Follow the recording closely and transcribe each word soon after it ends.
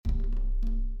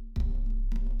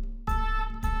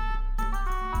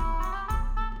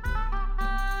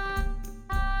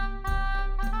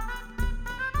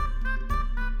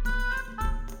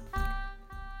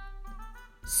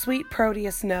sweet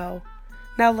Proteus, know.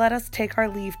 Now let us take our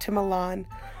leave to Milan.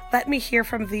 Let me hear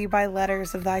from thee by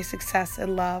letters of thy success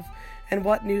and love, and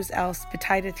what news else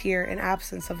betideth here in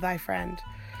absence of thy friend.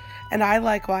 And I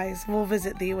likewise will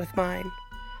visit thee with mine.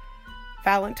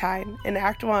 Valentine, in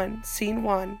Act 1, Scene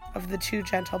 1 of The Two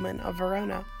Gentlemen of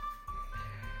Verona.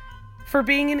 For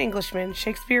being an Englishman,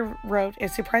 Shakespeare wrote a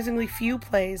surprisingly few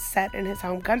plays set in his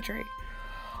home country,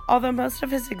 although most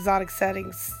of his exotic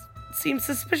settings seem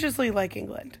suspiciously like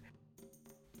England.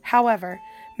 However,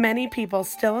 many people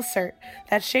still assert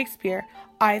that Shakespeare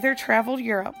either traveled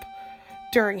Europe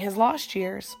during his lost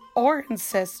years or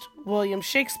insist William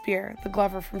Shakespeare, the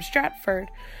Glover from Stratford,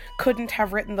 couldn't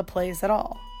have written the plays at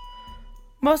all.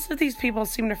 Most of these people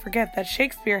seem to forget that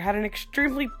Shakespeare had an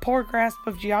extremely poor grasp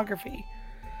of geography.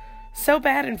 So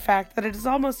bad, in fact, that it is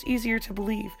almost easier to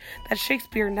believe that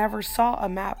Shakespeare never saw a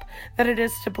map than it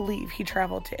is to believe he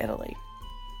traveled to Italy.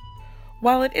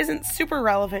 While it isn't super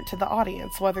relevant to the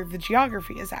audience whether the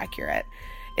geography is accurate,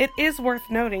 it is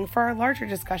worth noting for our larger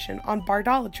discussion on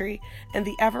bardolatry and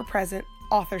the ever-present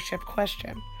authorship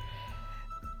question.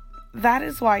 That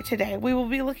is why today we will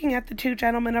be looking at the Two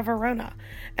Gentlemen of Verona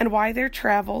and why their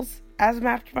travels, as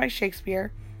mapped by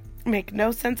Shakespeare, make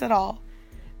no sense at all,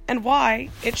 and why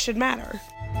it should matter.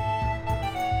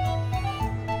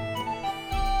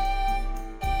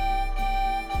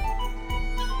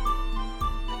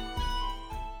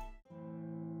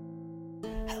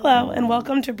 Hello, and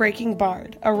welcome to Breaking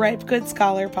Bard, a Ripe Good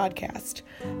Scholar podcast.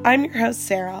 I'm your host,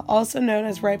 Sarah, also known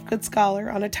as Ripe Good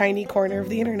Scholar on a tiny corner of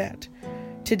the internet.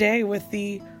 Today with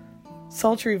the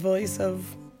sultry voice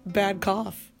of Bad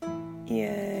Cough.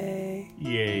 Yay.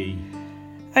 Yay.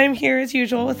 I'm here as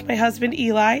usual with my husband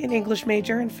Eli, an English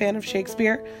major and fan of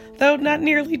Shakespeare, though not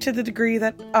nearly to the degree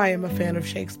that I am a fan of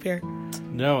Shakespeare.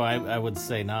 No, I would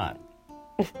say not.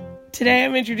 Today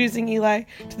I'm introducing Eli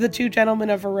to the Two Gentlemen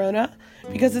of Verona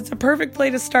because it's a perfect play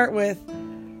to start with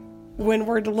when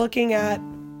we're looking at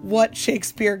what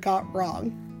Shakespeare got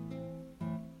wrong.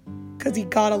 Because he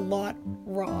got a lot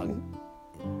wrong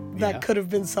that could have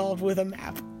been solved with a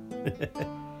map.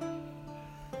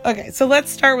 Okay, so let's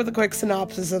start with a quick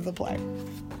synopsis of the play.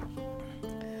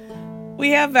 We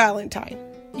have Valentine,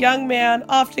 young man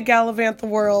off to gallivant the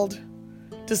world,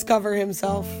 discover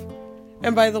himself.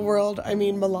 And by the world, I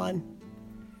mean Milan,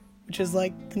 which is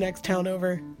like the next town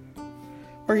over,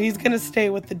 where he's going to stay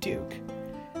with the Duke.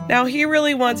 Now, he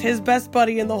really wants his best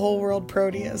buddy in the whole world,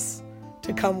 Proteus,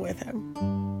 to come with him.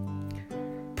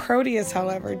 Proteus,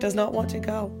 however, does not want to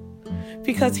go,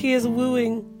 because he is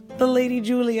wooing the Lady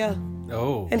Julia.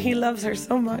 Oh. And he loves her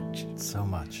so much. So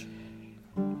much.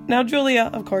 Now,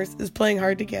 Julia, of course, is playing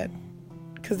hard to get,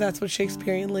 because that's what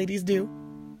Shakespearean ladies do.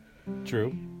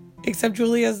 True. Except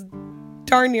Julia's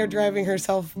darn near driving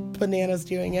herself bananas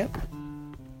doing it.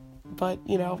 But,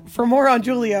 you know, for more on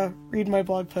Julia, read my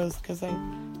blog post, because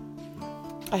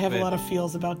I have a lot of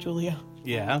feels about Julia.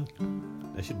 Yeah.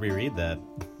 I should reread that.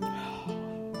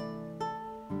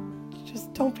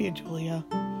 Just don't be a Julia.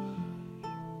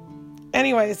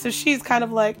 Anyway, so she's kind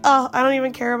of like, oh, I don't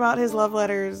even care about his love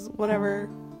letters, whatever.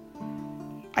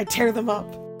 I tear them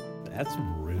up. That's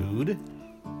rude.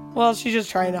 Well, she's just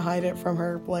trying to hide it from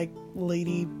her, like,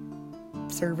 lady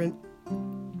servant.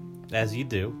 As you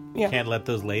do. Yeah. Can't let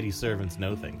those lady servants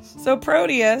know things. So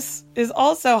Proteus is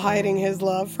also hiding his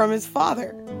love from his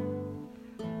father,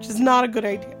 which is not a good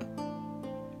idea.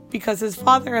 Because his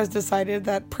father has decided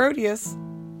that Proteus,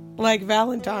 like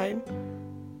Valentine,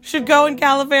 should go and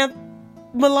gallivant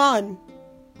Milan.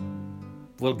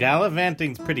 Well,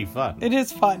 gallivanting's pretty fun. It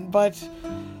is fun, but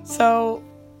so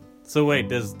wait,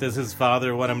 does his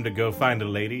father want him to go find a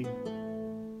lady?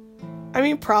 I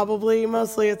mean, probably.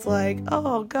 Mostly it's like,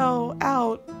 oh, go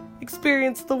out,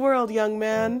 experience the world, young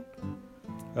man.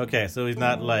 Okay, so he's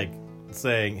not like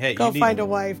saying, hey, go find a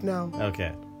wife. No.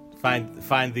 Okay.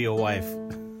 Find thee a wife.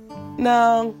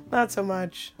 No, not so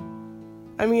much.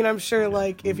 I mean, I'm sure,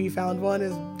 like, if he found one,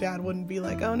 his dad wouldn't be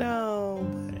like, oh no.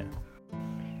 But Yeah.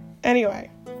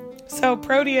 Anyway, so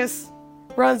Proteus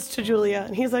runs to Julia,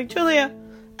 and he's like, Julia,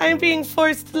 I'm being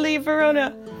forced to leave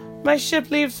Verona. My ship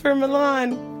leaves for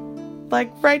Milan,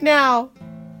 like, right now.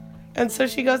 And so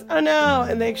she goes, oh no,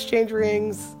 and they exchange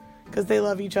rings, because they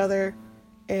love each other,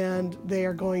 and they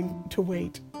are going to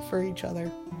wait for each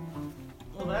other.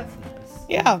 Well, that's nice.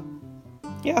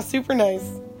 Yeah, super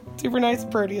nice. Super nice of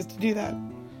Proteus to do that.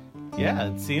 Yeah,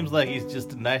 it seems like he's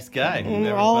just a nice guy who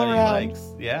all everybody around. likes.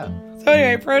 Yeah. So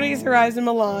anyway, Proteus arrives in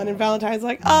Milan, and Valentine's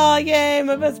like, oh, yay,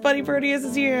 my best buddy Proteus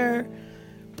is here.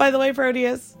 By the way,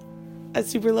 Proteus, I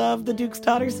super love the Duke's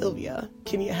daughter, Sylvia.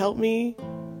 Can you help me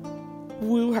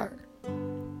woo her?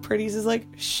 Proteus is like,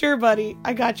 sure, buddy,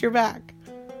 I got your back.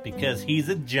 Because he's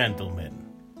a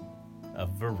gentleman of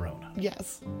Verona.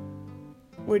 Yes.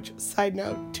 Which, side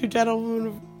note, Two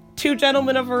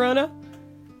Gentlemen of Verona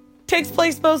takes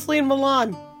place mostly in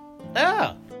Milan.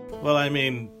 Ah! Well, I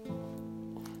mean,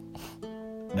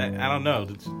 I don't know.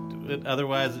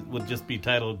 Otherwise, it would just be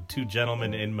titled Two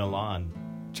Gentlemen in Milan.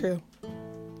 True.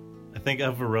 I think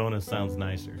of Verona sounds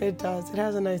nicer. It does. It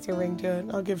has a nicer ring to it.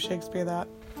 I'll give Shakespeare that.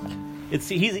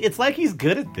 It's like he's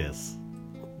good at this.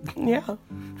 Yeah.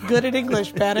 Good at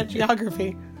English, bad at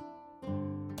geography.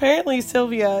 Apparently,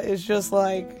 Sylvia is just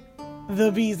like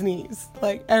the bee's knees.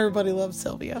 Like, everybody loves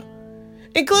Sylvia.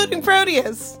 Including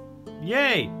Proteus.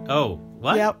 Yay! Oh,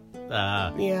 what? Yep.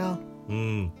 Yeah.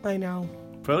 I know.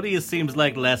 Proteus seems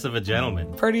like less of a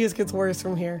gentleman. Proteus gets worse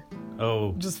from here.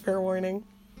 Oh. Just fair warning.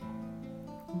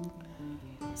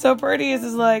 So Proteus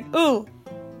is like, ooh,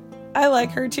 I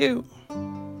like her too.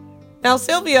 Now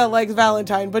Sylvia likes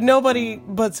Valentine, but nobody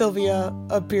but Sylvia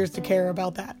appears to care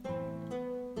about that.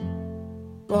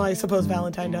 Well, I suppose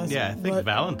Valentine does. Yeah, I think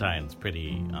Valentine's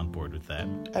pretty on board with that.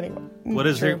 Anyway. What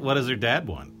does her dad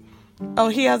want? Oh,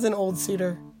 he has an old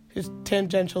suitor who's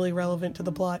tangentially relevant to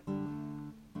the plot.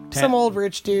 Some old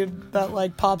rich dude that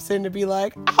like pops in to be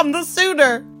like, I'm the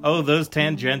suitor. Oh, those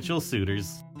tangential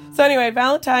suitors. So anyway,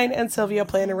 Valentine and Sylvia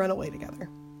plan to run away together.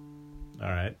 All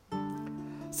right.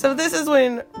 So this is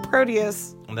when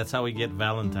Proteus... And that's how we get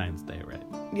Valentine's Day, right?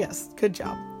 Yes, good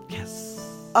job. Yes.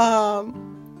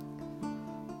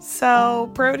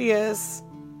 So Proteus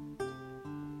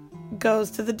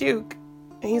goes to the Duke.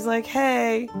 And he's like,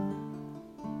 hey,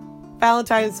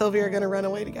 Valentine and Sylvia are going to run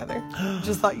away together.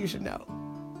 Just thought you should know.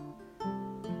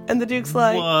 And the Duke's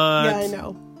like, what? Yeah, I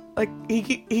know. Like,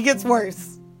 he gets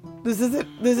worse. This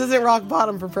isn't rock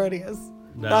bottom for Proteus.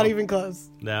 No. Not even close.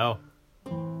 No.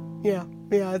 Yeah,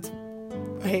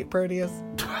 I hate Proteus.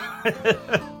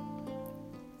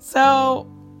 So,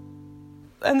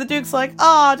 and the Duke's like,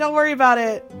 oh, don't worry about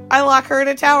it. I lock her in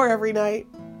a tower every night.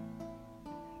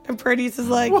 And Proteus is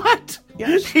like, what?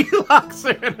 Yeah. He locks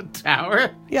her in a tower?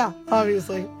 Yeah,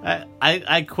 obviously.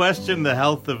 I question the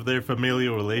health of their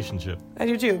familial relationship. I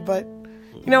do too, but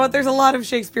you know what? There's a lot of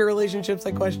Shakespeare relationships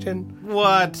I question.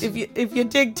 What? If you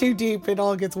dig too deep, it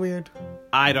all gets weird.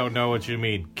 I don't know what you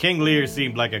mean. King Lear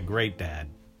seemed like a great dad.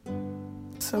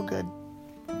 So good.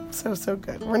 So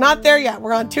good. We're not there yet.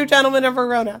 We're on Two Gentlemen of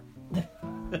Verona.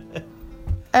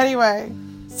 Anyway,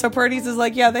 so Proteus is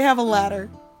like, yeah, they have a ladder.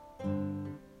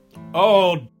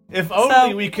 Oh, if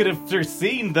only we could have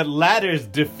foreseen that ladders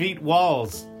defeat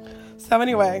walls. So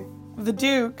anyway, the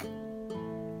Duke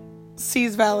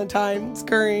sees Valentine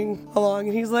scurrying along,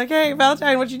 and he's like, hey,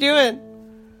 Valentine, what you doing?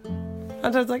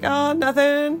 Valentine's like, oh,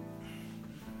 nothing.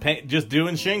 Just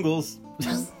doing shingles.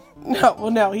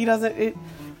 No, he doesn't.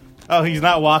 Oh, he's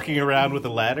not walking around with a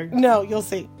ladder? No, you'll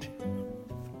see.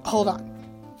 Hold on.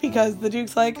 Because the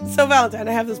Duke's like, so Valentine,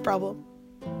 I have this problem.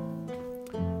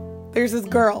 There's this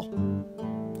girl.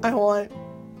 I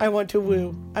want to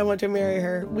woo. I want to marry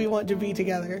her. We want to be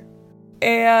together.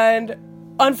 And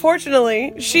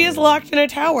unfortunately, she is locked in a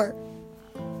tower.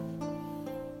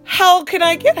 How can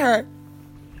I get her?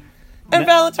 And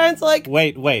Valentine's like...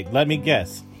 Wait, let me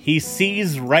guess. He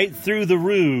sees right through the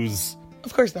ruse.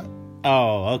 Of course not.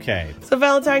 Oh, okay. So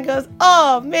Valentine goes,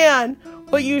 oh man,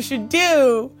 what you should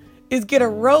do is get a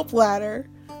rope ladder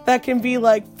that can be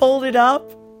like folded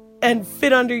up and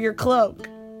fit under your cloak.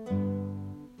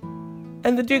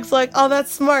 And the Duke's like, oh,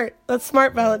 that's smart. That's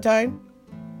smart, Valentine.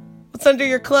 What's under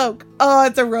your cloak? Oh,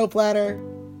 it's a rope ladder.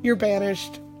 You're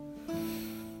banished.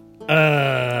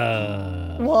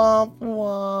 Womp,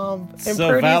 womp.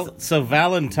 And so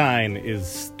Valentine is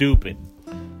stupid.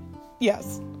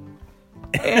 Yes.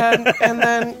 And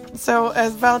then, so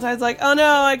as Valentine's like, oh no,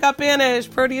 I got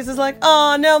banished. Proteus is like,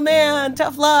 oh no, man,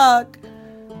 tough luck.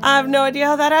 I have no idea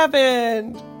how that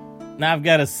happened. Now I've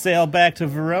got to sail back to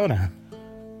Verona.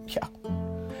 Yeah.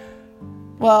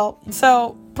 Well,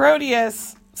 so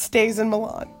Proteus stays in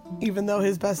Milan, even though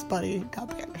his best buddy got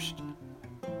banished.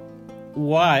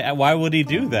 Why? Why would he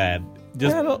do that?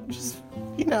 Just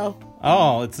you know.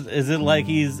 Oh, is it like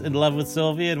he's in love with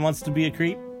Sylvia and wants to be a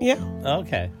creep? Yeah.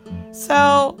 Okay.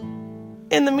 So,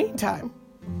 in the meantime,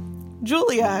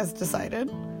 Julia has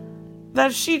decided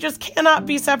that she just cannot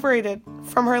be separated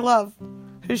from her love,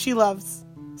 who she loves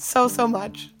so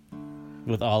much.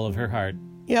 With all of her heart.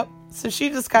 Yep. So she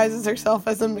disguises herself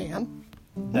as a man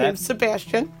named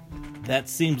Sebastian. That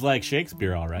seems like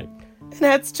Shakespeare, all right. And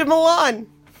heads to Milan.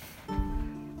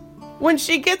 When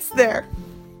she gets there,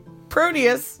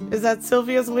 Proteus is at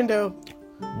Sylvia's window.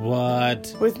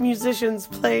 What? With musicians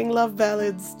playing love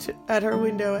ballads at her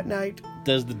window at night.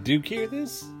 Does the Duke hear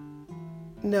this?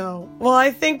 No. Well,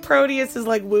 I think Proteus is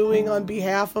like wooing on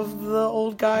behalf of the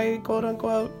old guy, quote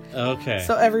unquote. Okay.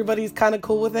 So everybody's kind of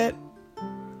cool with it.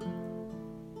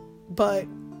 But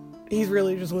he's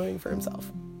really just wooing for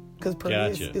himself. Because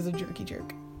Proteus is a jerky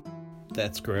jerk.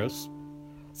 That's gross.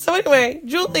 So anyway,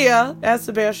 Julia, as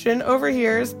Sebastian,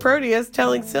 overhears Proteus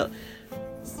telling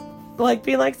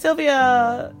being like,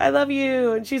 Sylvia, I love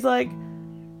you. And she's like,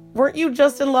 weren't you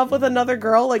just in love with another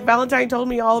girl? Like, Valentine told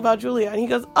me all about Julia. And he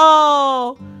goes,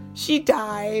 oh, she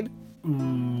died.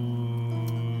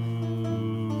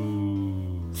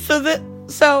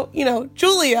 So,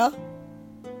 Julia,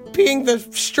 being the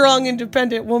strong,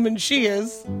 independent woman she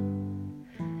is,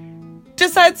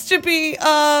 decides to be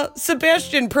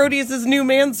Sebastian, Proteus's new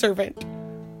manservant.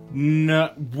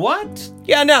 No, what?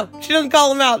 Yeah, no, she doesn't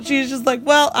call him out. She's just like,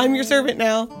 well, I'm your servant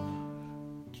now.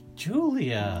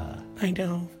 Julia. I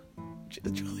know.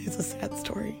 Julia's a sad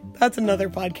story. That's another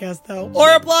podcast, though.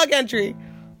 Or a blog entry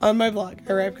on my blog,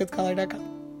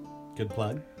 arrivedgoodcolor.com. Good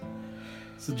plug.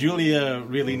 So Julia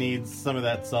really needs some of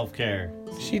that self-care.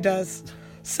 She does.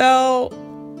 So,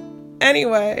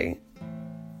 anyway,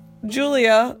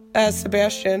 Julia, as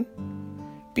Sebastian,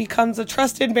 becomes a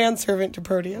trusted manservant to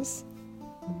Proteus.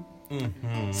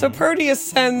 Mm-hmm. So Proteus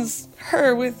sends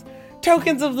her with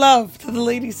tokens of love to the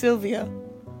Lady Sylvia.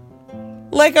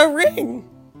 Like a ring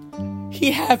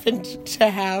he happened to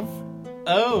have.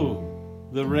 Oh,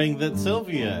 the ring that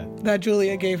Sylvia... That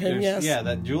Julia gave him, yes. Yeah,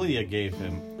 that Julia gave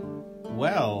him.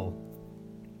 Well,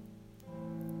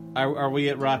 are we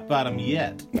at rock bottom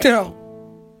yet? No.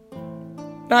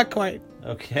 Not quite.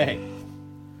 Okay.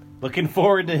 Looking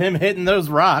forward to him hitting those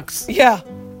rocks. Yeah.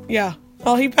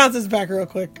 Well, he bounces back real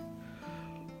quick.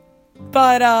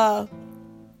 But,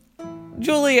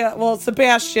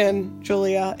 Sebastian,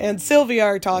 Julia, and Sylvia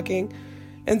are talking.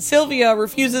 And Sylvia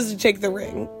refuses to take the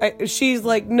ring. She's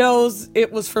like, knows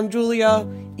it was from Julia,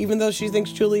 even though she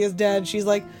thinks Julia's dead. She's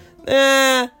like,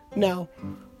 no,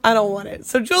 I don't want it.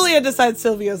 So Julia decides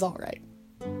Sylvia's alright.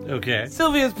 Okay.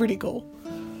 Sylvia's pretty cool.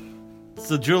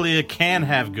 So Julia can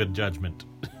have good judgment.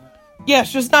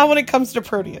 Yes, just not when it comes to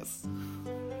Proteus.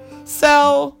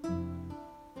 So,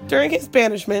 during his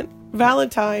banishment,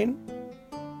 Valentine...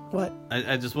 What?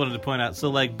 I just wanted to point out, so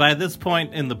like by this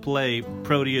point in the play,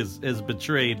 Proteus has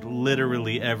betrayed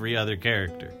literally every other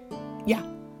character. Yeah.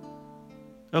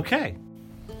 Okay.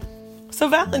 So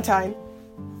Valentine,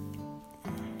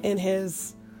 in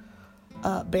his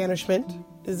banishment,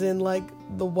 is in like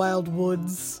the wild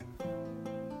woods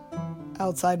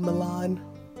outside Milan,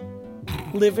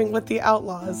 living with the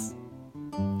outlaws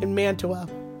in Mantua.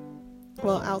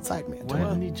 Well, outside Mantua. Why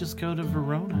didn't he just go to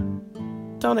Verona?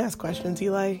 Don't ask questions,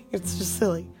 Eli. It's just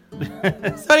silly.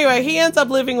 So anyway, he ends up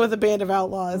living with a band of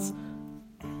outlaws.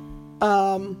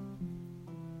 I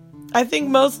think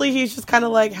mostly he's just kind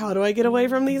of like, how do I get away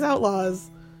from these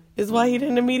outlaws? Is why he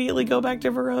didn't immediately go back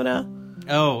to Verona.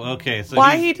 Oh, okay. So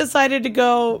why he decided to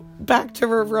go back to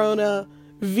Verona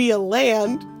via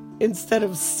land instead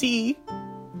of sea,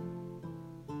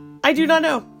 I do not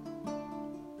know.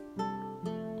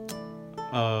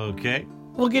 Okay.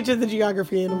 We'll get to the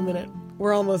geography in a minute.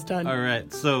 We're almost done. All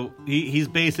right. So he's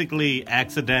basically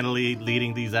accidentally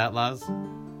leading these outlaws?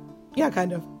 Yeah,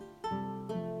 kind of.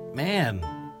 Man.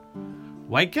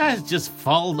 White guys just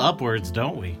fall upwards,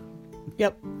 don't we?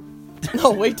 Yep.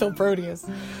 No, wait till Proteus.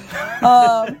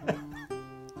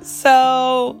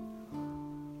 So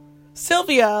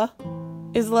Sylvia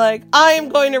is like, I am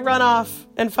going to run off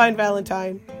and find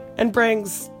Valentine, and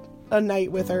brings a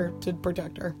knight with her to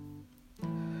protect her.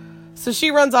 So she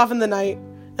runs off in the night,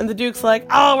 and the Duke's like,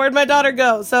 oh, where'd my daughter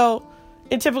go? So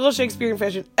in typical Shakespearean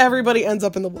fashion, everybody ends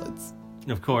up in the woods.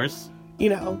 Of course.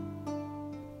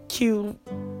 Cue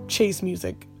chase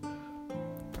music.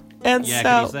 And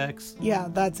yakety sax. Yeah,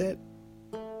 that's it.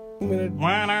 I'm gonna...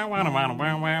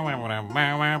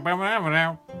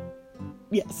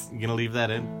 Yes. You gonna leave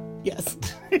that in? Yes.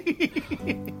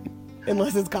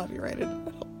 Unless it's copyrighted.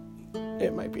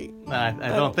 It might be. I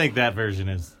don't think that version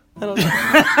is. I don't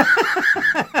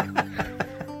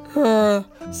know.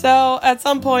 So, at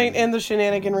some point in the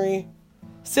shenaniganry,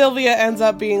 Sylvia ends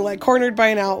up being, cornered by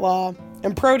an outlaw,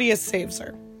 and Proteus saves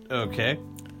her. Okay.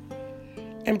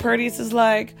 And Proteus is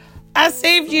like, I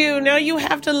saved you, now you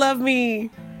have to love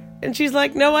me. And she's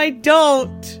like, no, I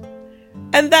don't.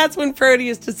 And that's when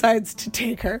Proteus decides to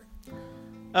take her.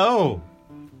 Oh.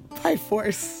 By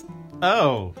force.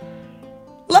 Oh.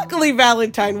 Luckily,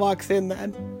 Valentine walks in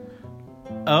then.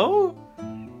 Oh?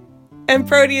 And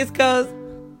Proteus goes,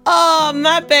 oh,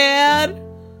 my bad.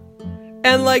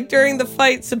 And during the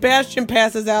fight, Sebastian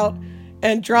passes out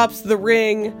and drops the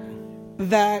ring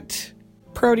that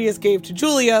Proteus gave to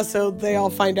Julia, so they all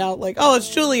find out, like, oh,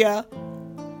 it's Julia.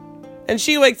 And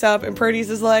she wakes up, and Proteus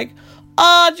is like,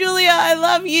 oh, Julia, I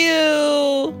love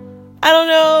you. I don't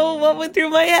know what went through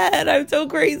my head. I'm so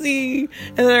crazy.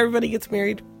 And then everybody gets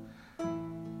married.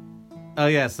 Oh,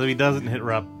 yeah, so he doesn't hit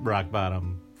rock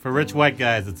bottom. For rich white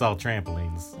guys, it's all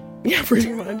trampolines. Yeah,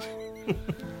 pretty much.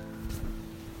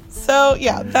 So,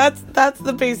 yeah, that's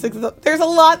the basics. There's a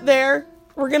lot there.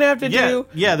 We're going to have to do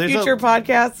future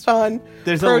podcasts on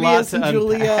Proteus and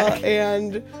Julia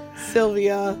and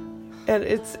Sylvia. And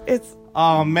it's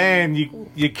oh, man,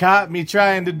 you caught me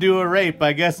trying to do a rape.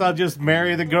 I guess I'll just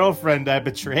marry the girlfriend I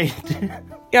betrayed.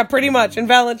 Yeah, pretty much. And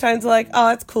Valentine's like, oh,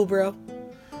 that's cool, bro.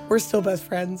 We're still best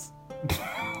friends.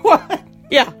 What?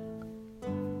 Yeah.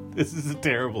 This is a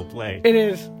terrible play. It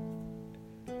is.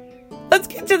 Let's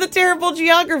get to the terrible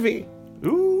geography.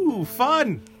 Ooh,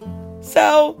 fun.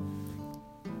 So,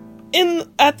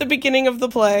 at the beginning of the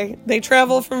play, they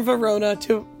travel from Verona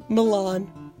to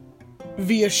Milan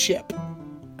via ship.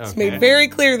 It's made very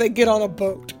clear they get on a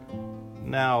boat.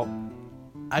 Now,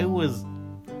 I was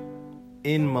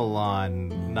in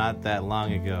Milan not that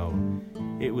long ago.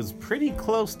 It was pretty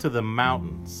close to the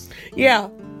mountains. Yeah,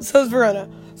 so is Verona.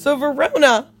 So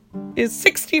Verona is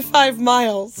 65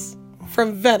 miles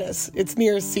from Venice, its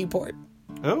nearest seaport.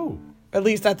 Oh. At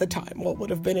least at the time, what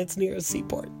would have been its nearest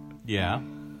seaport. Yeah.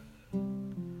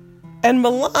 And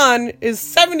Milan is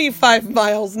 75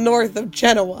 miles north of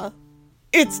Genoa,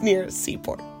 its nearest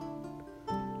seaport.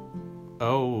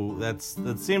 Oh, that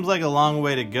seems like a long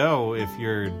way to go if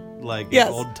you're, like, yes.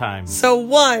 in old times. So,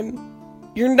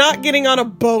 one, you're not getting on a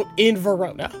boat in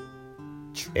Verona.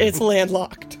 True. It's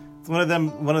landlocked. It's one of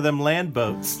them land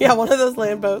boats. Yeah, one of those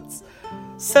land boats.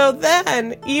 So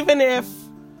then, even if,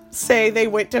 say, they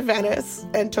went to Venice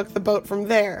and took the boat from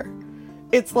there,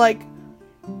 it's like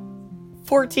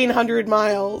 1,400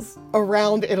 miles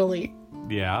around Italy.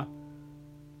 Yeah.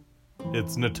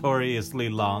 It's notoriously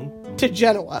long. To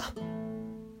Genoa.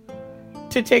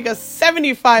 To take a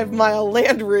 75-mile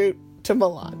land route to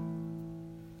Milan.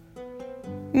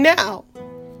 Now,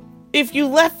 if you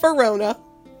left Verona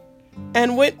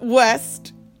and went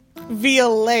west via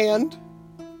land,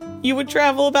 you would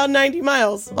travel about 90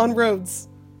 miles on roads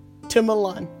to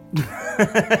Milan.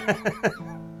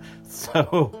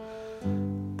 So,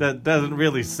 that doesn't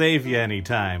really save you any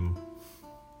time.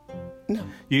 No.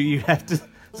 You have to...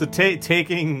 So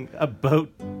taking a boat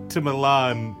to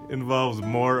Milan involves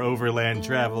more overland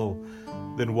travel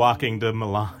than walking to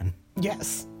Milan.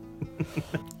 Yes.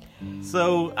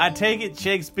 So I take it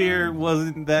Shakespeare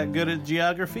wasn't that good at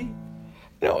geography?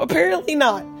 No, apparently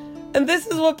not. And this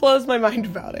is what blows my mind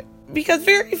about it. Because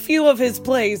very few of his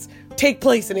plays take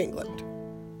place in England.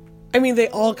 I mean, they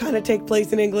all kind of take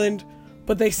place in England,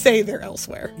 but they say they're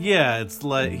elsewhere. Yeah,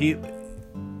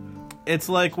 it's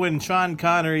like when Sean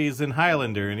Connery's in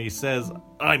Highlander and he says,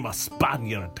 I'm a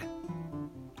Spaniard.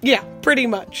 Yeah, pretty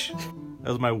much. That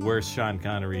was my worst Sean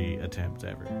Connery attempt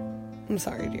ever. I'm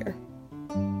sorry, dear.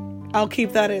 I'll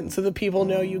keep that in so the people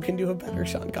know you can do a better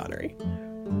Sean Connery.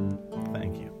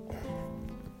 Thank you.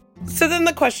 So then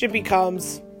the question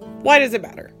becomes, why does it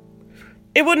matter?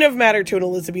 It wouldn't have mattered to an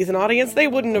Elizabethan audience. They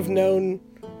wouldn't have known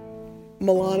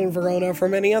Milan and Verona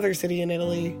from any other city in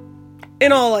Italy.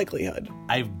 In all likelihood.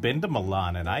 I've been to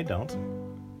Milan and I don't.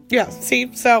 Yeah,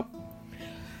 see, so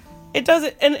it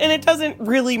doesn't, and it doesn't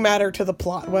really matter to the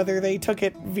plot whether they took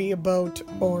it via boat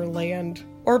or land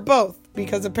or both,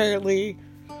 because apparently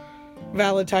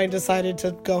Valentine decided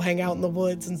to go hang out in the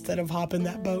woods instead of hop in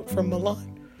that boat from Milan.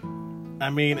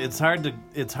 I mean, it's hard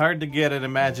to get an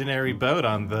imaginary boat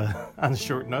on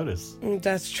short notice.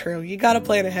 That's true. You got to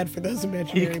plan ahead for those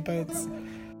imaginary boats.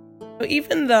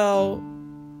 Even though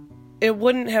it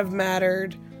wouldn't have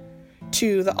mattered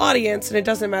to the audience, and it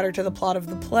doesn't matter to the plot of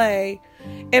the play,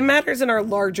 it matters in our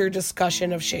larger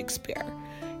discussion of Shakespeare,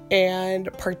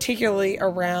 and particularly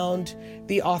around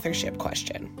the authorship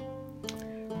question.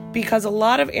 Because a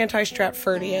lot of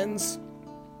anti-Stratfordians,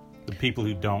 the people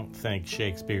who don't think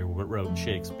Shakespeare wrote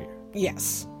Shakespeare,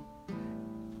 yes,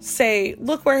 say,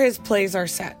 look where his plays are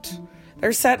set.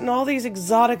 They're set in all these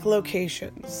exotic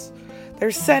locations. They're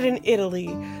set in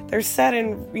Italy. They're set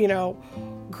in,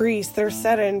 Greece. They're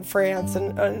set in France.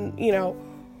 And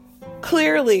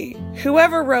clearly,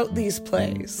 whoever wrote these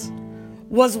plays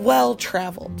was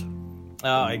well-traveled.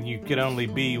 And you could only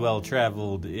be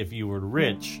well-traveled if you were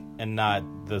rich and not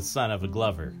the son of a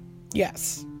Glover.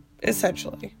 Yes,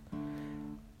 essentially.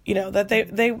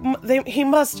 That he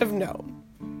must have known.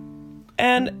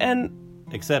 And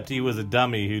except he was a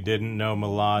dummy who didn't know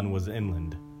Milan was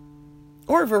inland.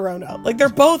 Or Verona. Like, they're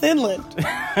both inland.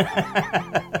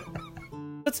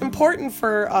 it's important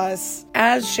for us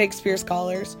as Shakespeare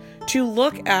scholars to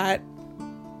look at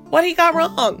what he got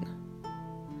wrong,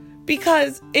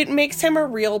 because it makes him a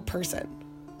real person.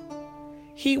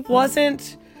 He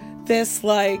wasn't this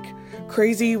like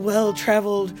crazy,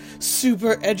 well-traveled,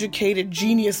 super educated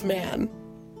genius man.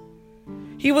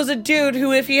 He was a dude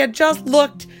who, if he had just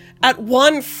looked at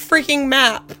one freaking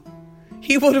map,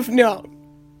 he would have known.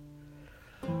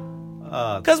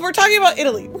 Because we're talking about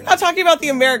Italy. We're not talking about the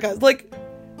Americas. Like,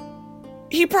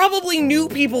 he probably knew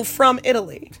people from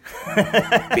Italy.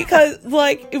 Because,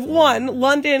 like, one,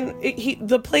 London,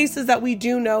 the places that we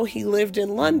do know he lived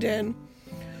in London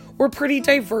were pretty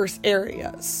diverse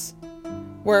areas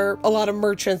where a lot of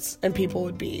merchants and people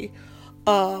would be.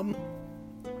 And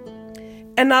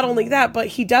not only that, but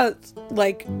he does,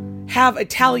 like, have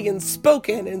Italian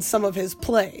spoken in some of his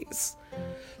plays.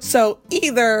 So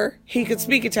either he could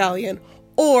speak Italian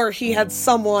or he had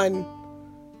someone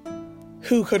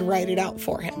who could write it out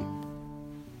for him.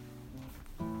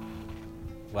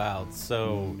 Wow,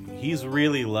 so he's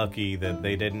really lucky that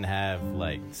they didn't have,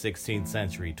 like, 16th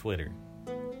century Twitter.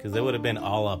 Because it would have been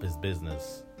all up his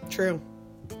business. True.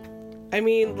 I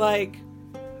mean, like,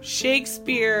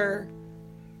 Shakespeare,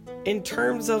 in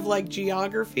terms of, like,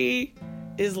 geography,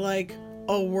 is, like,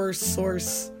 a worse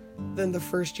source than the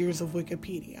first years of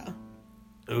Wikipedia.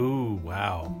 Ooh,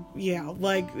 wow. Yeah,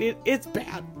 like, it's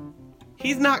bad.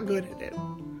 He's not good at it.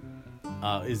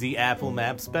 Is he Apple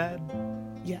Maps bad?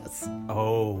 Yes.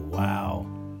 Oh, wow.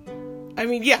 I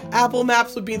mean, yeah, Apple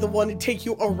Maps would be the one to take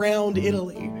you around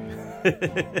Italy.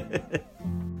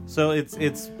 So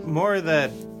it's more that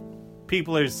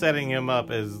people are setting him up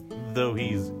as though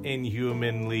he's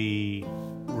inhumanly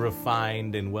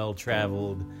refined and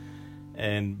well-traveled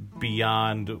and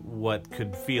beyond what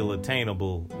could feel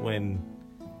attainable, when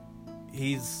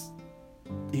he's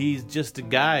just a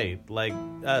guy like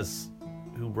us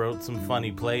who wrote some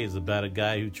funny plays about a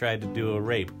guy who tried to do a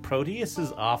rape. Proteus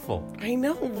is awful. I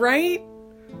know, right?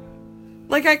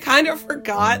 Like, I kind of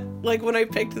forgot, like, when I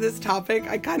picked this topic,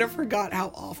 I kind of forgot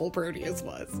how awful Proteus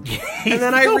was. And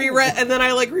then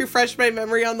I refreshed my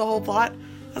memory on the whole plot.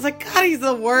 I was like, God, he's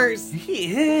the worst.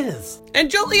 He is. And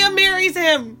Julia marries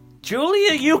him.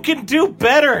 Julia, you can do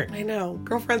better. I know.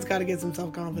 Girlfriend's got to get some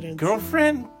self-confidence.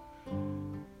 Girlfriend,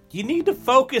 you need to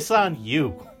focus on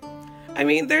you. I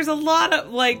mean, there's a lot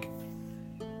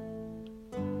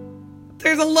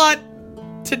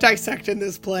to dissect in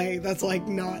this play that's, like,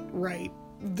 not right.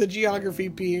 The geography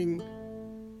being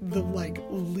the, like,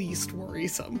 least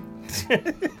worrisome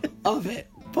of it.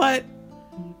 But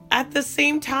at the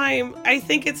same time, I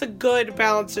think it's a good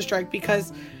balance to strike,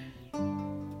 because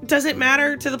does it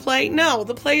matter to the play? No,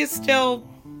 the play is still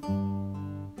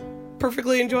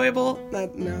perfectly enjoyable.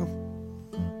 No.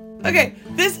 Okay,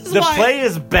 this is why... The play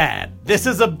is bad. This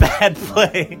is a bad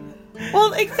play.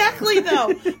 Well, exactly,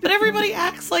 though. But everybody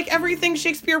acts like everything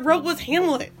Shakespeare wrote was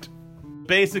Hamlet.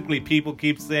 Basically, people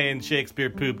keep saying Shakespeare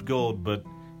pooped gold, but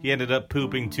he ended up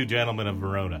pooping Two Gentlemen of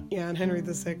Verona. Yeah, and Henry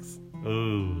VI.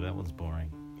 Ooh, that was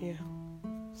boring. Yeah,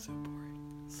 so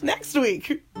boring. Next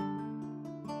week,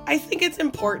 I think it's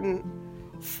important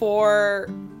for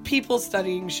people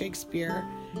studying Shakespeare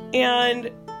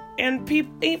and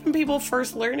even people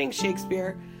first learning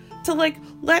Shakespeare to, like,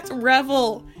 let's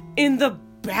revel in the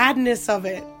badness of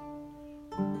it.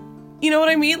 You know what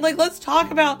I mean? Like, let's talk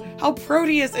about how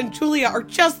Proteus and Julia are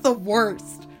just the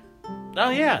worst. Oh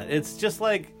yeah, it's just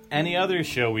like any other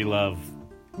show we love,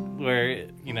 where,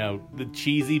 you know, the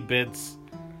cheesy bits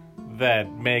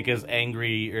that make us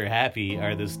angry or happy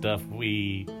are the stuff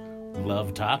we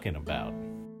love talking about.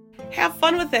 Have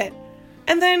fun with it.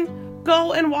 And then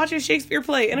go and watch a Shakespeare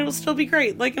play, and it'll still be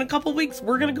great. Like, in a couple weeks,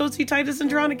 we're going to go see Titus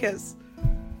Andronicus.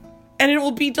 And it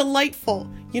will be delightful.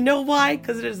 You know why?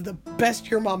 Because it is the best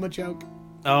Your Mama joke.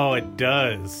 Oh, it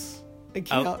does. I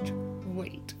can't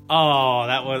wait. Oh,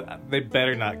 that was... They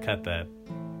better not cut that.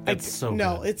 It's so good.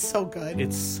 No, it's so good.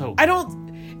 It's so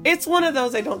good. It's one of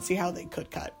those I don't see how they could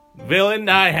cut. Villain,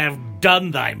 I have done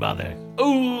thy mother.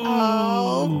 Ooh.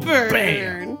 Oh, burn.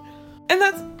 Bam. And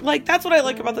that's what I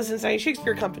like about the Cincinnati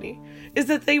Shakespeare Company, is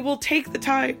that they will take the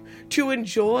time to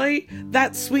enjoy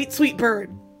that sweet, sweet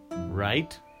burn.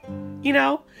 Right? You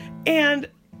know? And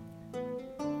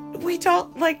we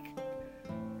don't, like,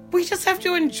 we just have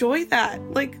to enjoy that.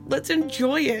 Like, let's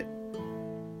enjoy it.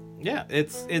 Yeah,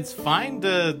 it's fine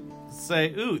to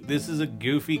say, ooh, this is a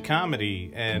goofy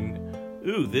comedy, and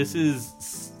ooh, this is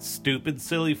stupid,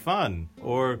 silly fun.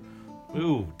 Or,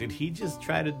 ooh, did he just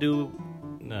try to do...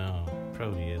 No,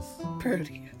 Proteus.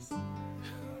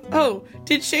 Oh,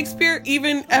 did Shakespeare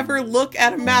even ever look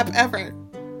at a map ever?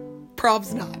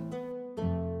 Probs not.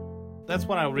 that's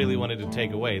what I really wanted to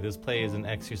take away. This play is an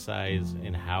exercise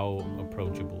in how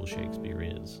approachable Shakespeare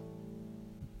is.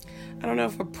 I don't know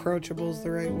if approachable is the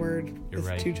right word. You're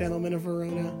right. Two Gentlemen of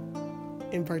Verona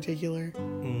in particular.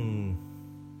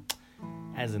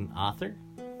 As an author?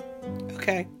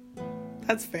 Okay.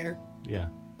 That's fair. Yeah.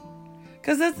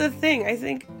 Because that's the thing.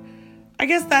 I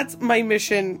guess that's my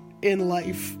mission in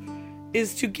life,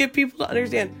 is to get people to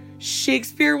understand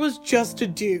Shakespeare was just a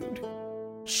dude.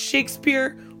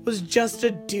 Shakespeare was just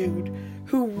a dude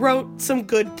who wrote some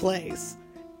good plays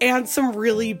and some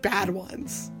really bad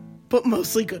ones, but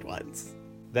mostly good ones.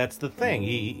 That's the thing.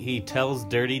 He tells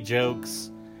dirty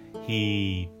jokes.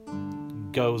 He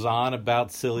goes on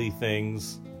about silly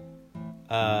things.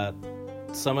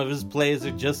 Some of his plays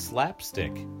are just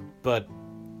slapstick, but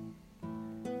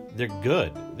they're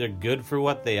good. They're good for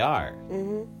what they are.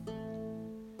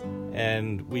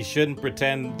 And we shouldn't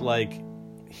pretend like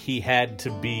he had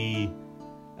to be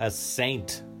a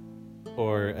saint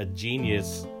or a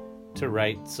genius to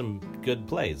write some good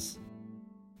plays.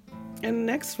 And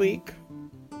next week,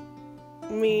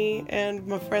 me and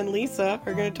my friend Lisa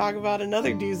are going to talk about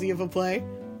another doozy of a play.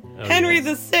 Henry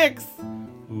VI.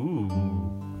 Ooh.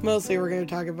 Mostly we're going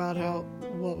to talk about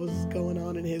what was going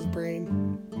on in his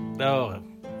brain. Oh.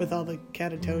 With all the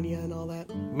catatonia and all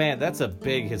that. Man, that's a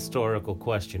big historical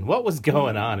question. What was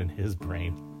going on in his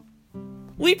brain?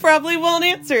 We probably won't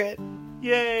answer it.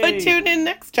 Yay! But tune in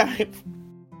next time.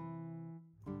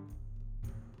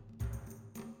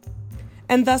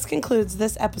 And thus concludes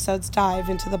this episode's dive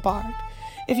into the Bard.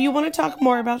 If you want to talk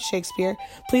more about Shakespeare,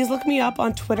 please look me up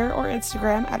on Twitter or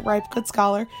Instagram at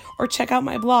RipeGoodScholar, or check out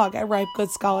my blog at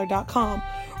RipeGoodScholar.com,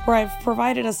 where I've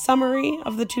provided a summary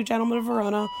of the Two Gentlemen of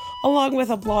Verona, along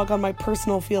with a blog on my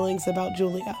personal feelings about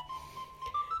Julia.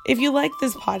 If you like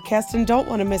this podcast and don't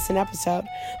want to miss an episode,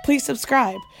 please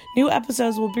subscribe. New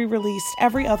episodes will be released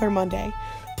every other Monday.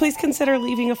 Please consider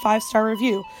leaving a 5-star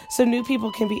review so new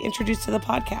people can be introduced to the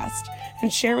podcast,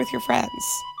 and share with your friends.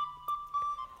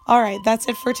 Alright, that's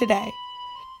it for today.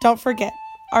 Don't forget,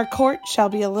 our court shall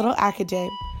be a little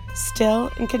academe, still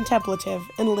and contemplative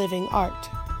in living art.